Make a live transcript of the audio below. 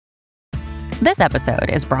This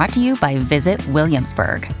episode is brought to you by Visit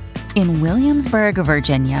Williamsburg. In Williamsburg,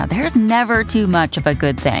 Virginia, there's never too much of a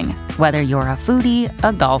good thing. Whether you're a foodie,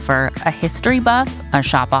 a golfer, a history buff, a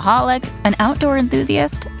shopaholic, an outdoor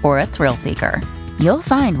enthusiast, or a thrill seeker, you'll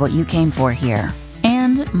find what you came for here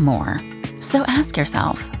and more. So ask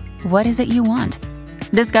yourself, what is it you want?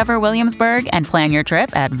 Discover Williamsburg and plan your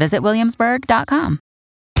trip at visitwilliamsburg.com.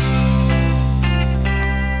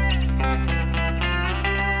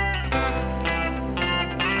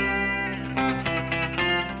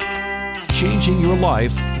 Changing your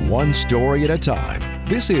life one story at a time.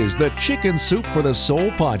 This is the Chicken Soup for the Soul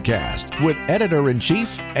podcast with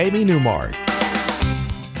Editor-in-Chief Amy Newmark.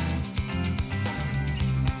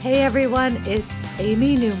 Hey everyone, it's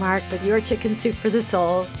Amy Newmark with your Chicken Soup for the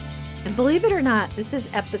Soul. And believe it or not, this is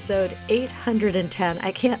episode 810.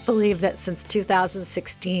 I can't believe that since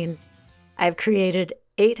 2016, I've created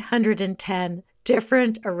 810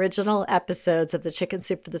 different original episodes of the Chicken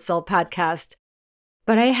Soup for the Soul podcast.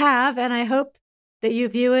 But I have, and I hope that you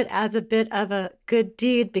view it as a bit of a good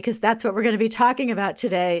deed, because that's what we're going to be talking about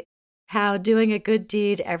today, how doing a good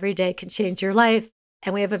deed every day can change your life.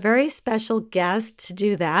 And we have a very special guest to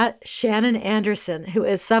do that, Shannon Anderson, who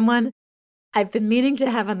is someone I've been meaning to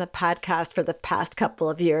have on the podcast for the past couple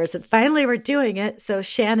of years. And finally, we're doing it. So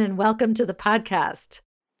Shannon, welcome to the podcast.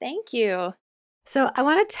 Thank you. So I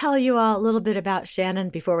want to tell you all a little bit about Shannon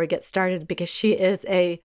before we get started, because she is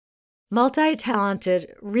a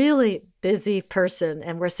multi-talented, really busy person.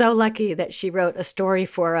 And we're so lucky that she wrote a story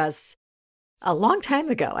for us a long time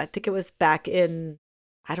ago. I think it was back in,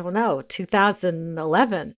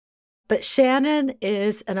 2011. But Shannon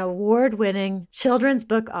is an award-winning children's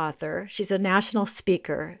book author. She's a national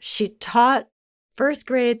speaker. She taught first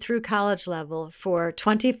grade through college level for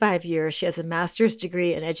 25 years. She has a master's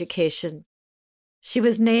degree in education. She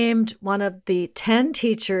was named one of the 10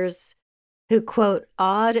 teachers who, quote,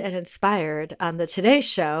 awed and inspired on the Today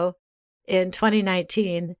Show in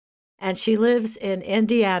 2019. And she lives in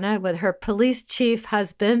Indiana with her police chief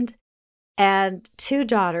husband and 2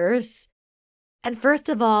 daughters. And first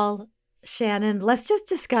of all, Shannon, let's just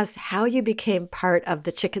discuss how you became part of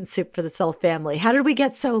the Chicken Soup for the Soul family. How did we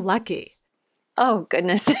get so lucky? Oh,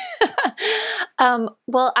 goodness.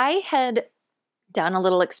 Well, I had done a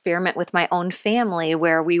little experiment with my own family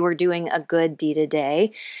where we were doing a good deed a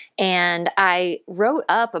day. And I wrote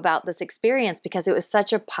up about this experience because it was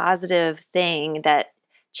such a positive thing that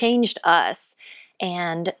changed us.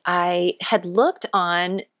 And I had looked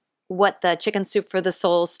on what the Chicken Soup for the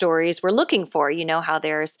Soul stories were looking for. You know how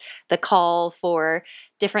there's the call for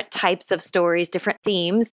different types of stories, different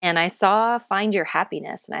themes. And I saw Find Your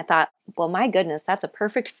Happiness. And I thought, well, my goodness, that's a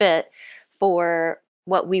perfect fit for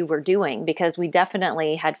what we were doing, because we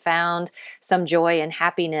definitely had found some joy and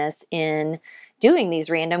happiness in doing these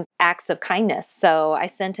random acts of kindness. So I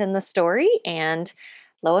sent in the story, and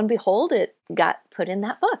lo and behold, it got put in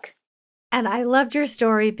that book. And I loved your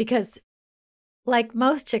story because, like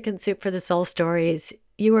most Chicken Soup for the Soul stories,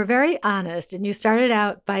 you were very honest, and you started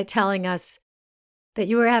out by telling us that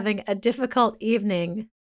you were having a difficult evening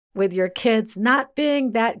with your kids not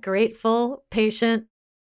being that grateful, patient,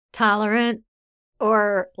 tolerant,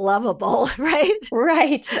 or lovable, right?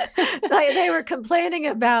 Right. Like they were complaining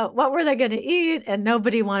about what were they going to eat, and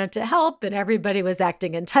nobody wanted to help, and everybody was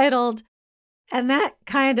acting entitled. And that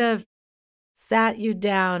kind of sat you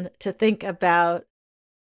down to think about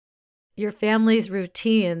your family's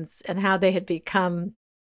routines and how they had become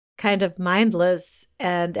kind of mindless,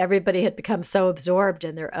 and everybody had become so absorbed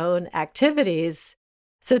in their own activities.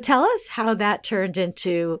 So tell us how that turned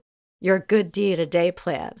into your good deed a day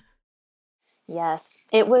plan. Yes.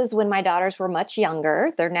 It was when my daughters were much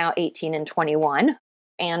younger. They're now 18 and 21.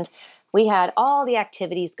 And we had all the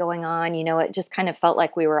activities going on. You know, it just kind of felt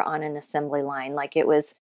like we were on an assembly line, like it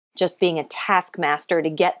was just being a taskmaster to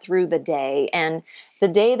get through the day. And the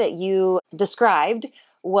day that you described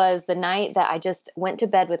was the night that I just went to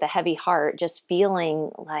bed with a heavy heart, just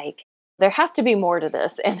feeling like there has to be more to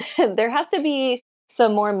this. And there has to be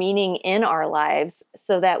some more meaning in our lives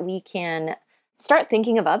so that we can start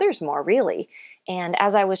thinking of others more, really. And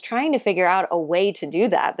as I was trying to figure out a way to do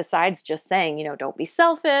that, besides just saying, you know, don't be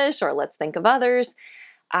selfish or let's think of others,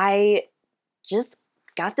 I just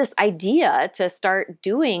got this idea to start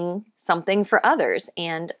doing something for others.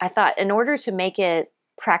 And I thought, in order to make it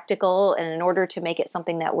practical and in order to make it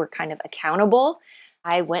something that we're kind of accountable,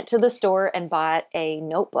 I went to the store and bought a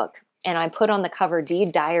notebook, and I put on the cover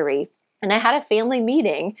Deed Diary. And I had a family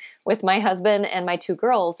meeting with my husband and my 2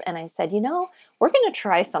 girls. And I said, you know, we're going to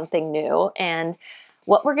try something new. And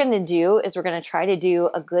what we're going to do is we're going to try to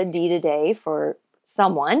do a good deed a day for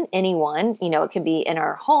someone, anyone, it can be in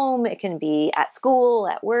our home, it can be at school,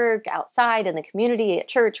 at work, outside, in the community, at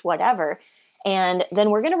church, whatever. And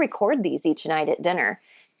then we're going to record these each night at dinner.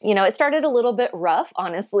 It started a little bit rough,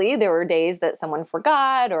 honestly. There were days that someone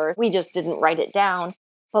forgot or we just didn't write it down.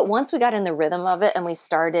 But once we got in the rhythm of it and we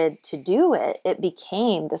started to do it, it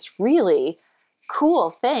became this really cool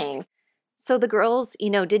thing. So the girls,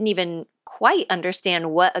 didn't even quite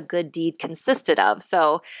understand what a good deed consisted of.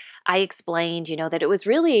 So I explained, that it was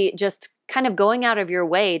really just kind of going out of your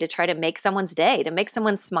way to try to make someone's day, to make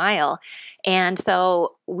someone smile. And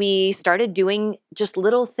so we started doing just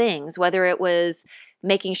little things, whether it was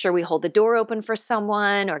making sure we hold the door open for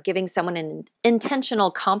someone or giving someone an intentional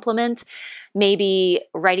compliment, maybe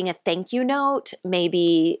writing a thank you note,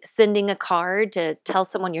 maybe sending a card to tell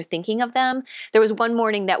someone you're thinking of them. There was one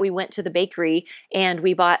morning that we went to the bakery and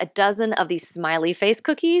we bought a dozen of these smiley face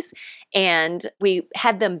cookies and we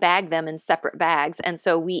had them bag them in separate bags. And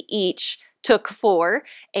so we each took 4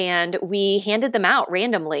 and we handed them out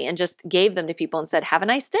randomly and just gave them to people and said, have a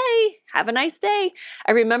nice day. Have a nice day.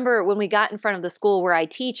 I remember when we got in front of the school where I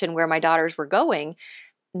teach and where my daughters were going,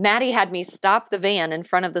 Maddie had me stop the van in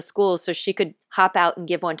front of the school so she could hop out and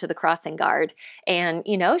give one to the crossing guard. And,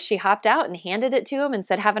 she hopped out and handed it to him and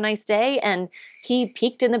said, have a nice day. And he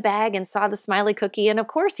peeked in the bag and saw the smiley cookie. And of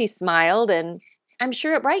course he smiled and I'm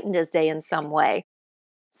sure it brightened his day in some way.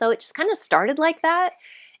 So it just kind of started like that.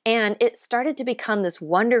 And it started to become this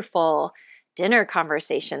wonderful dinner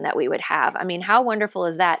conversation that we would have. I mean, how wonderful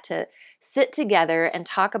is that to sit together and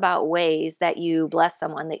talk about ways that you bless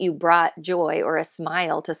someone, that you brought joy or a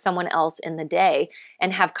smile to someone else in the day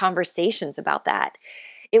and have conversations about that.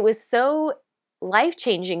 It was so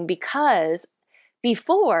life-changing because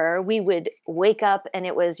before we would wake up and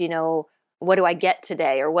it was, what do I get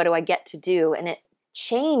today or what do I get to do? And it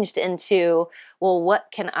changed into, well, what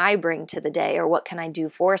can I bring to the day or what can I do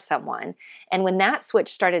for someone? And when that switch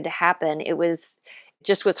started to happen, it was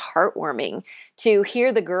heartwarming to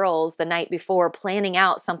hear the girls the night before planning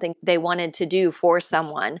out something they wanted to do for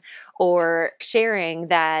someone or sharing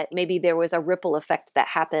that maybe there was a ripple effect that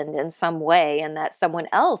happened in some way and that someone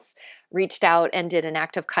else reached out and did an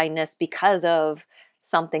act of kindness because of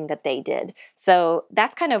something that they did. So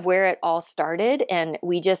that's kind of where it all started. And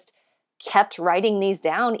we just kept writing these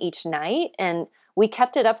down each night and we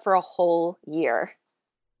kept it up for a whole year.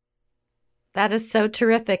 That is so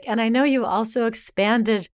terrific. And I know you also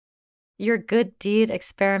expanded your good deed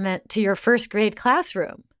experiment to your first grade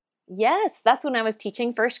classroom. Yes, that's when I was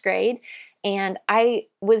teaching first grade. And I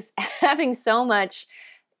was having so much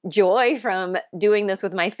joy from doing this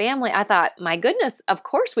with my family. I thought, my goodness, of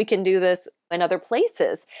course we can do this in other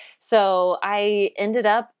places. So I ended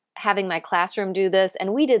up having my classroom do this,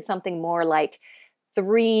 and we did something more like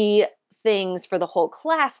 3 things for the whole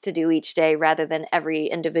class to do each day rather than every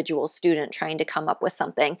individual student trying to come up with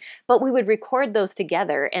something. But we would record those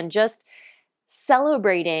together and just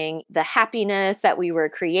celebrating the happiness that we were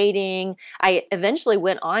creating. I eventually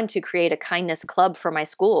went on to create a kindness club for my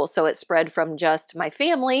school. So it spread from just my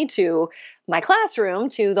family to my classroom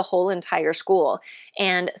to the whole entire school.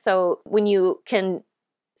 And so when you can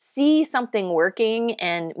see something working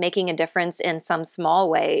and making a difference in some small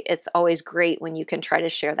way, it's always great when you can try to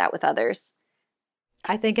share that with others.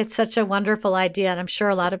 I think it's such a wonderful idea. And I'm sure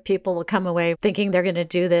a lot of people will come away thinking they're going to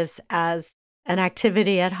do this as an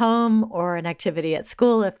activity at home or an activity at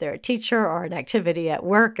school if they're a teacher, or an activity at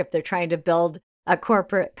work if they're trying to build a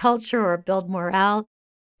corporate culture or build morale.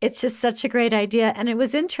 It's just such a great idea. And it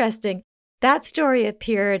was interesting. That story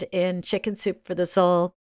appeared in Chicken Soup for the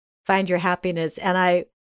Soul, Find Your Happiness. And I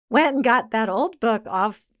went and got that old book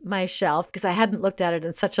off my shelf because I hadn't looked at it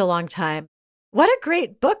in such a long time. What a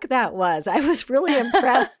great book that was. I was really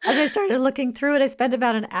impressed. As I started looking through it, I spent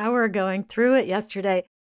about an hour going through it yesterday,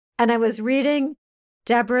 and I was reading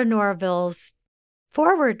Deborah Norville's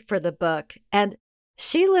foreword for the book, and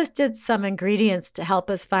she listed some ingredients to help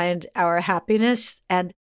us find our happiness,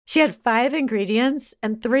 and she had 5 ingredients,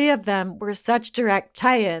 and 3 of them were such direct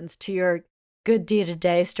tie-ins to your good deed a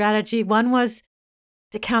day strategy. One was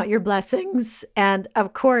to count your blessings. And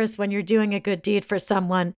of course, when you're doing a good deed for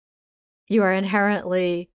someone, you are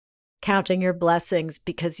inherently counting your blessings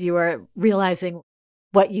because you are realizing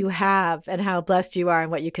what you have and how blessed you are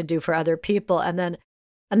and what you can do for other people. And then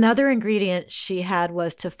another ingredient she had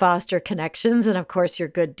was to foster connections. And of course, your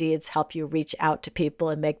good deeds help you reach out to people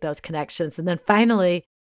and make those connections. And then finally,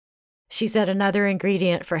 she said another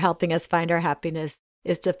ingredient for helping us find our happiness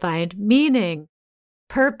is to find meaning,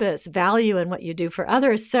 purpose, value in what you do for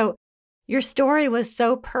others. So your story was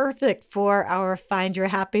so perfect for our Find Your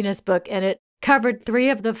Happiness book. And it covered 3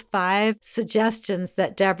 of the 5 suggestions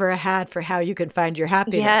that Deborah had for how you can find your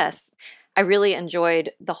happiness. Yes. I really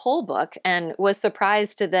enjoyed the whole book and was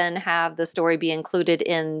surprised to then have the story be included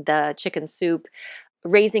in the Chicken Soup,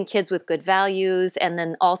 Raising Kids with Good Values, and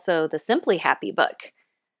then also the Simply Happy book.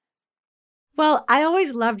 Well, I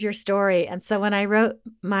always loved your story. And so when I wrote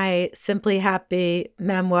my Simply Happy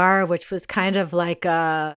memoir, which was kind of like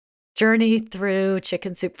a journey through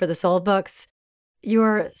Chicken Soup for the Soul books,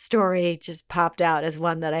 your story just popped out as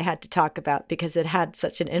one that I had to talk about because it had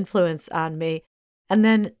such an influence on me. And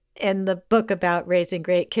then in the book about raising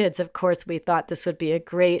great kids, of course, we thought this would be a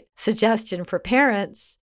great suggestion for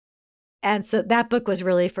parents. And so that book was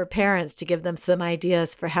really for parents to give them some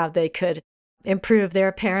ideas for how they could improve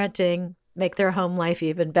their parenting, make their home life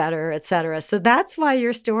even better, et cetera. So that's why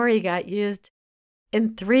your story got used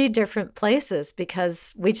in 3 different places,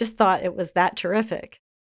 because we just thought it was that terrific.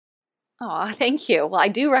 Oh, thank you. Well, I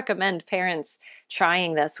do recommend parents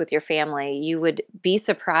trying this with your family. You would be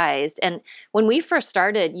surprised. And when we first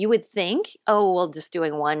started, you would think, oh, well, just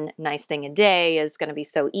doing one nice thing a day is going to be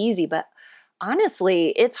so easy. But honestly,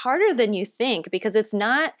 it's harder than you think because it's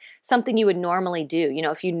not something you would normally do. You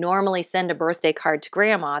know, if you normally send a birthday card to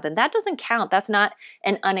grandma, then that doesn't count. That's not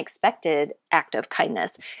an unexpected act of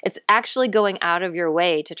kindness. It's actually going out of your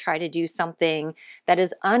way to try to do something that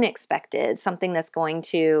is unexpected, something that's going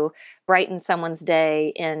to brighten someone's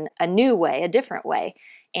day in a new way, a different way.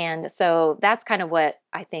 And so that's kind of what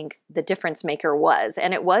I think the difference maker was.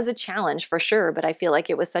 And it was a challenge for sure, but I feel like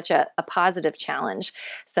it was such a positive challenge.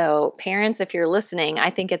 So parents, if you're listening, I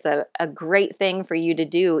think it's a great thing for you to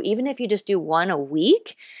do. Even if you just do one a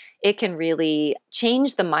week, it can really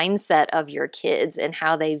change the mindset of your kids and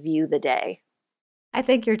how they view the day. I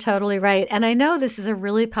think you're totally right. And I know this is a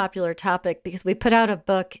really popular topic because we put out a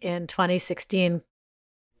book in 2016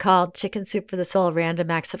 called Chicken Soup for the Soul, Random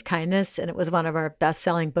Acts of Kindness. And it was one of our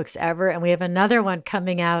best-selling books ever. And we have another one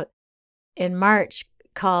coming out in March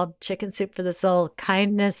called Chicken Soup for the Soul,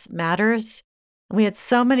 Kindness Matters. And we had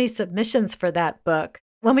so many submissions for that book.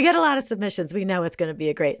 When we get a lot of submissions, we know it's going to be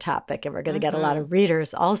a great topic and we're going to get a lot of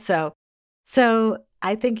readers also. So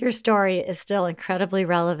I think your story is still incredibly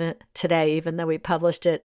relevant today, even though we published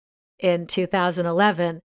it in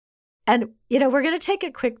 2011. And, you know, we're going to take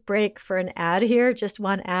a quick break for an ad here, just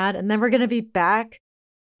one ad, and then we're going to be back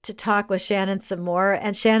to talk with Shannon some more.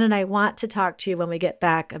 And Shannon, I want to talk to you when we get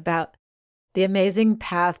back about the amazing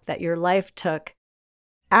path that your life took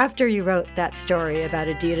after you wrote that story about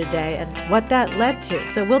Adieu Today and what that led to.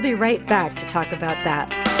 So we'll be right back to talk about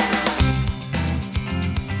that.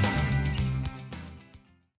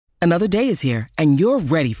 Another day is here, and you're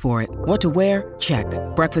ready for it. What to wear? Check.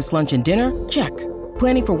 Breakfast, lunch, and dinner? Check.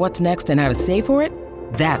 Planning for what's next and how to save for it?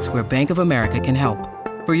 That's where Bank of America can help.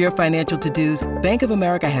 For your financial to-dos, Bank of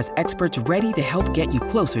America has experts ready to help get you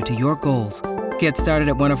closer to your goals. Get started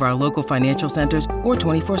at one of our local financial centers or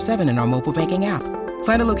 24/7 in our mobile banking app.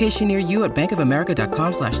 Find a location near you at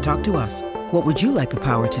bankofamerica.com/talktous. What would you like the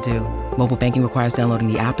power to do? Mobile banking requires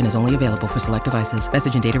downloading the app and is only available for select devices.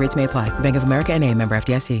 Message and data rates may apply. Bank of America N.A., member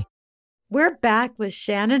FDIC. We're back with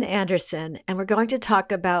Shannon Anderson, and we're going to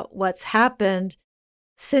talk about what's happened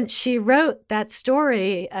since she wrote that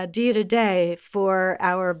story, Adieu Today, for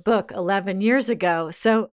our book 11 years ago.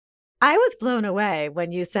 So I was blown away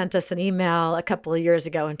when you sent us an email a couple of years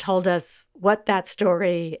ago and told us what that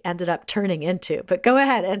story ended up turning into. But go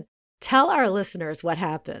ahead and tell our listeners what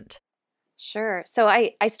happened. Sure. So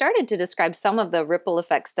I started to describe some of the ripple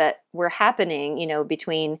effects that were happening, you know,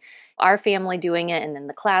 between our family doing it and then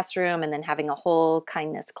the classroom and then having a whole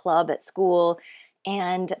kindness club at school.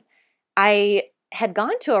 And I had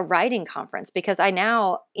gone to a writing conference because I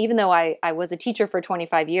now, even though I was a teacher for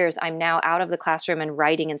 25 years, I'm now out of the classroom and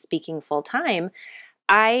writing and speaking full time.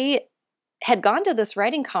 I had gone to this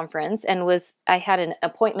writing conference and I had an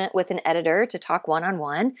appointment with an editor to talk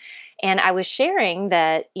one-on-one. And I was sharing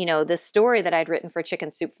that, you know, this story that I'd written for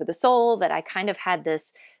Chicken Soup for the Soul, that I kind of had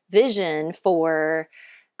this vision for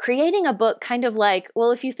creating a book kind of like, well,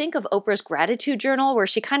 if you think of Oprah's gratitude journal, where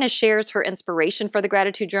she kind of shares her inspiration for the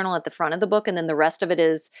gratitude journal at the front of the book, and then the rest of it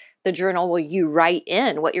is the journal where you write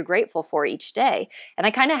in what you're grateful for each day. And I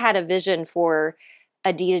kind of had a vision for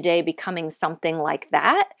Adieu Today becoming something like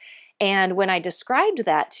that. And when I described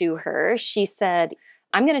that to her, she said,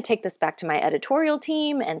 I'm going to take this back to my editorial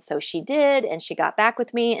team. And so she did, and she got back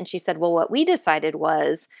with me and she said, well, what we decided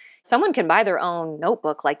was someone can buy their own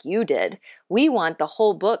notebook like you did. We want the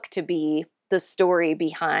whole book to be the story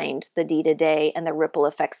behind the Adieu Today and the ripple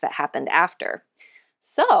effects that happened after.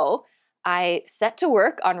 So I set to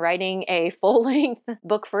work on writing a full-length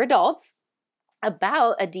book for adults.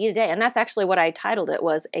 about a deed a day. And that's actually what I titled it,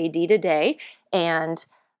 was A Deed a Day. And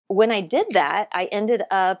when I did that, I ended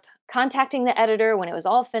up contacting the editor when it was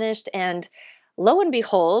all finished. And lo and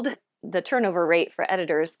behold, the turnover rate for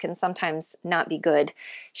editors can sometimes not be good.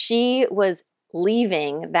 She was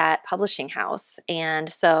leaving that publishing house. And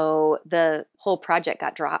so the whole project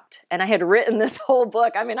got dropped. And I had written this whole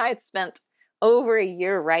book. I mean, I had spent over a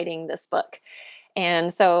year writing this book.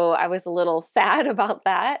 And so I was a little sad about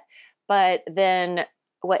that. But then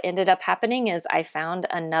what ended up happening is I found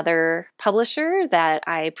another publisher that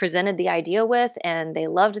I presented the idea with, and they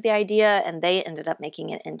loved the idea, and they ended up making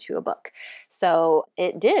it into a book. So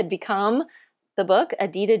it did become the book, A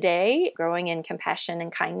Deed a Day, Growing in Compassion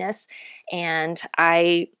and Kindness. And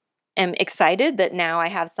I am excited that now I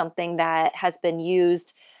have something that has been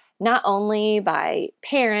used not only by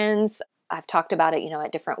parents. I've talked about it,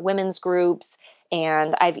 at different women's groups.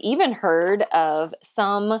 And I've even heard of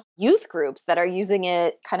some youth groups that are using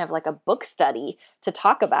it kind of like a book study to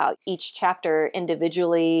talk about each chapter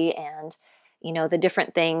individually and, the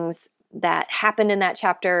different things that happened in that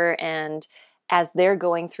chapter. And as they're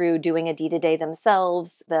going through doing a deed a day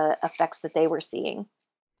themselves, the effects that they were seeing.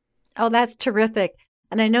 Oh, that's terrific.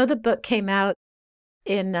 And I know the book came out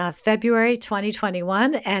in February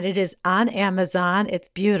 2021, and it is on Amazon. It's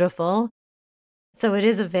beautiful. So it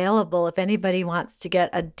is available if anybody wants to get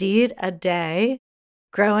A Deed a Day,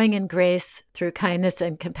 Growing in Grace Through Kindness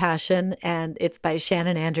and Compassion, and it's by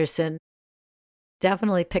Shannon Anderson.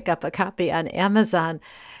 Definitely pick up a copy on Amazon.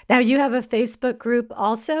 Now, you have a Facebook group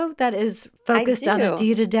also that is focused on A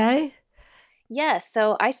Deed a Day? Yes.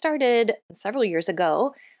 So I started several years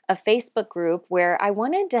ago a Facebook group where I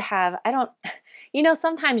wanted to have,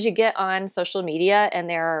 sometimes you get on social media and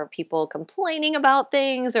there are people complaining about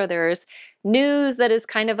things, or there's news that is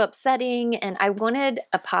kind of upsetting. And I wanted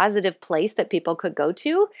a positive place that people could go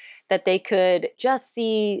to, that they could just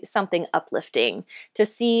see something uplifting, to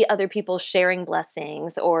see other people sharing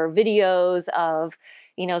blessings or videos of,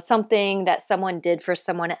 something that someone did for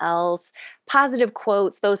someone else, positive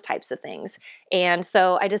quotes, those types of things. And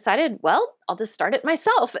so I decided, well, I'll just start it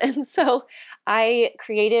myself. And so I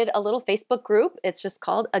created a little Facebook group. It's just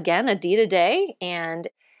called, again, A Deed a Day. And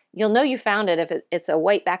you'll know you found it if it's a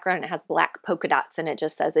white background and it has black polka dots and it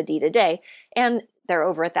just says A Deed a Day. And there are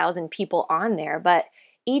over 1,000 people on there. But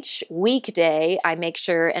each weekday, I make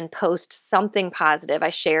sure and post something positive.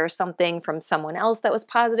 I share something from someone else that was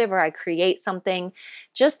positive, or I create something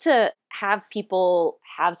just to have people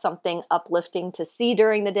have something uplifting to see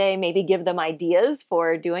during the day, maybe give them ideas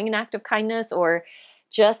for doing an act of kindness, or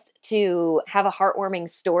just to have a heartwarming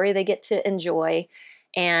story they get to enjoy.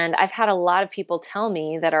 And I've had a lot of people tell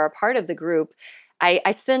me that are a part of the group.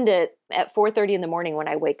 I send it at 4:30 in the morning when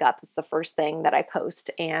I wake up. It's the first thing that I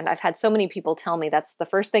post. And I've had so many people tell me that's the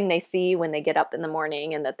first thing they see when they get up in the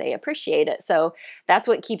morning and that they appreciate it. So that's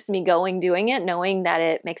what keeps me going doing it, knowing that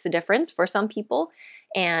it makes a difference for some people.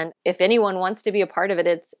 And if anyone wants to be a part of it,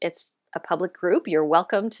 it's a public group. You're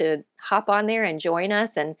welcome to hop on there and join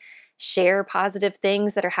us and share positive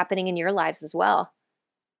things that are happening in your lives as well.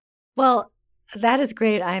 Well, that is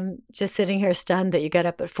great. I'm just sitting here stunned that you get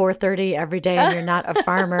up at 4:30 every day and you're not a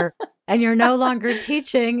farmer and you're no longer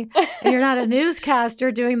teaching and you're not a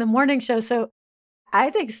newscaster doing the morning show. So I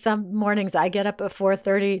think some mornings I get up at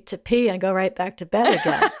 4:30 to pee and go right back to bed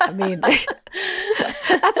again. I mean,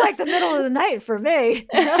 that's like the middle of the night for me.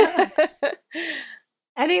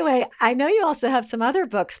 Anyway, I know you also have some other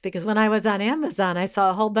books, because when I was on Amazon, I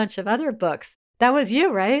saw a whole bunch of other books. That was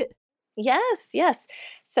you, right? Yes.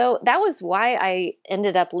 So that was why I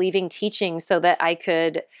ended up leaving teaching, so that I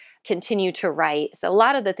could continue to write. So a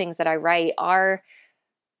lot of the things that I write are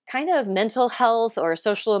kind of mental health or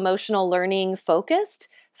social emotional learning focused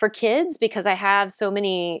for kids, because I have so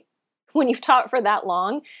many, when you've taught for that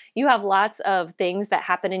long, you have lots of things that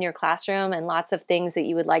happen in your classroom and lots of things that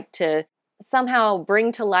you would like to somehow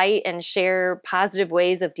bring to light and share positive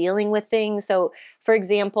ways of dealing with things. So for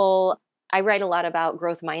example, I write a lot about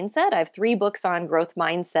growth mindset. I have 3 books on growth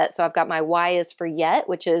mindset. So I've got my Why is for Yet,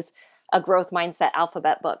 which is a growth mindset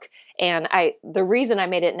alphabet book. And the reason I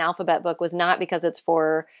made it an alphabet book was not because it's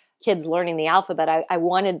for kids learning the alphabet. I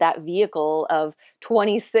wanted that vehicle of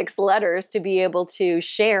 26 letters to be able to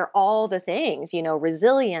share all the things,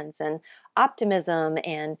 resilience and optimism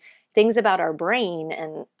and things about our brain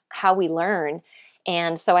and how we learn.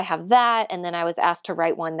 And so I have that. And then I was asked to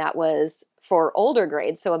write one that was for older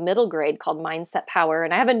grades, so a middle grade, called Mindset Power.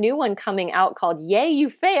 And I have a new one coming out called Yay, You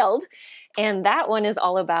Failed. And that one is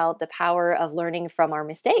all about the power of learning from our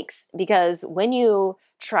mistakes. Because when you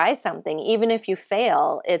try something, even if you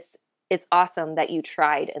fail, it's it's awesome that you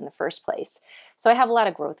tried in the first place. So I have a lot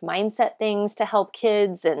of growth mindset things to help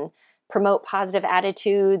kids and promote positive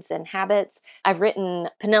attitudes and habits. I've written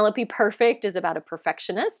Penelope Perfect is about a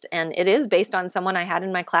perfectionist, and it is based on someone I had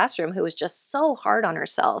in my classroom who was just so hard on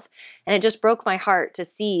herself. And it just broke my heart to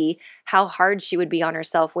see how hard she would be on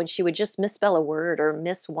herself when she would just misspell a word or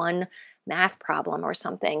miss one math problem or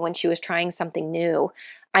something when she was trying something new.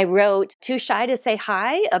 I wrote Too Shy to Say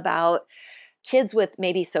Hi about kids with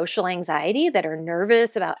maybe social anxiety that are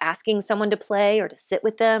nervous about asking someone to play or to sit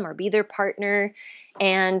with them or be their partner.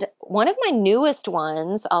 And one of my newest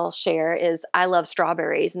ones I'll share is I Love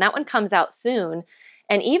Strawberries, and that one comes out soon.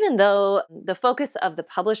 And even though the focus of the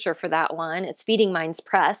publisher for that one, it's Feeding Minds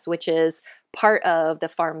Press, which is part of the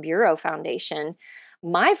Farm Bureau Foundation,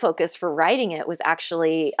 my focus for writing it was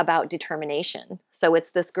actually about determination. So it's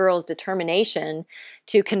this girl's determination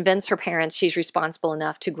to convince her parents she's responsible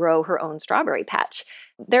enough to grow her own strawberry patch.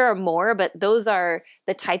 There are more, but those are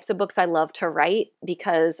the types of books I love to write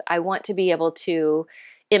because I want to be able to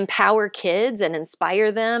empower kids and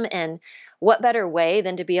inspire them. And what better way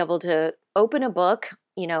than to be able to open a book,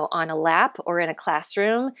 on a lap or in a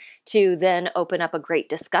classroom to then open up a great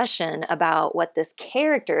discussion about what this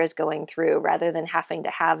character is going through rather than having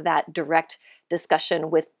to have that direct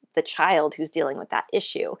discussion with the child who's dealing with that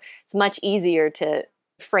issue. It's much easier to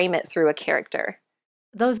frame it through a character.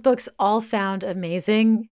 Those books all sound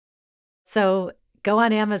amazing. So go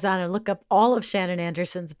on Amazon and look up all of Shannon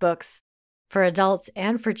Anderson's books for adults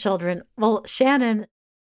and for children. Well, Shannon,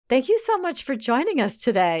 thank you so much for joining us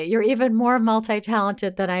today. You're even more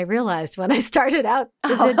multi-talented than I realized when I started out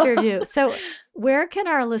this interview. So where can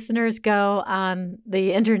our listeners go on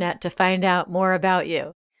the internet to find out more about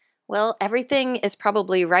you? Well, everything is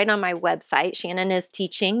probably right on my website,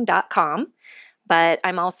 shannonisteaching.com. But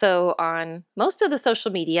I'm also on most of the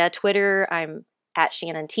social media. Twitter, I'm at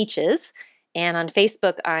Shannon Teaches. And on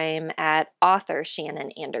Facebook, I'm at author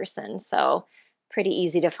Shannon Anderson. So pretty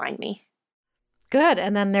easy to find me. Good.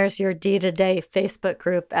 And then there's your D2Day Facebook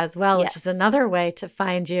group as well, Yes. which is another way to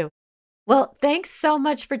find you. Well, thanks so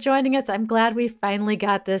much for joining us. I'm glad we finally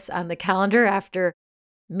got this on the calendar after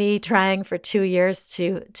me trying for 2 years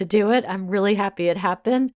to do it. I'm really happy it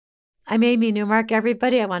happened. I'm Amy Newmark,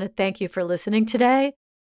 everybody. I want to thank you for listening today.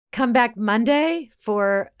 Come back Monday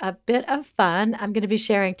for a bit of fun. I'm going to be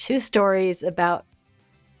sharing 2 stories about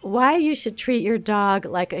why you should treat your dog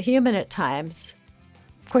like a human at times.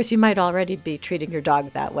 Of course, you might already be treating your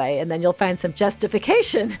dog that way, and then you'll find some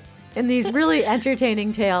justification in these really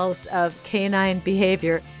entertaining tales of canine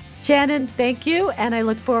behavior. Shannon, thank you, and I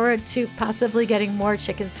look forward to possibly getting more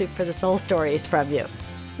Chicken Soup for the Soul stories from you.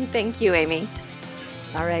 Thank you, Amy.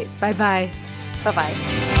 All right, bye-bye.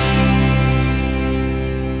 Bye-bye.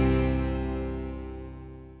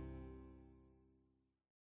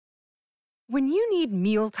 When you need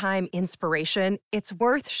mealtime inspiration, it's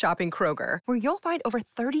worth shopping Kroger, where you'll find over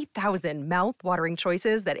 30,000 mouth-watering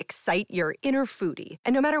choices that excite your inner foodie.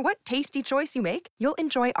 And no matter what tasty choice you make, you'll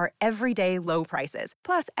enjoy our everyday low prices,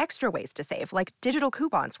 plus extra ways to save, like digital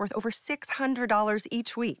coupons worth over $600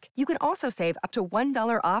 each week. You can also save up to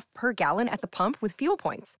 $1 off per gallon at the pump with fuel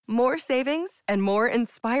points. More savings and more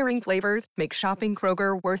inspiring flavors make shopping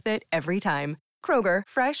Kroger worth it every time. Kroger,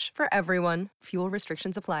 fresh for everyone. Fuel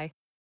restrictions apply.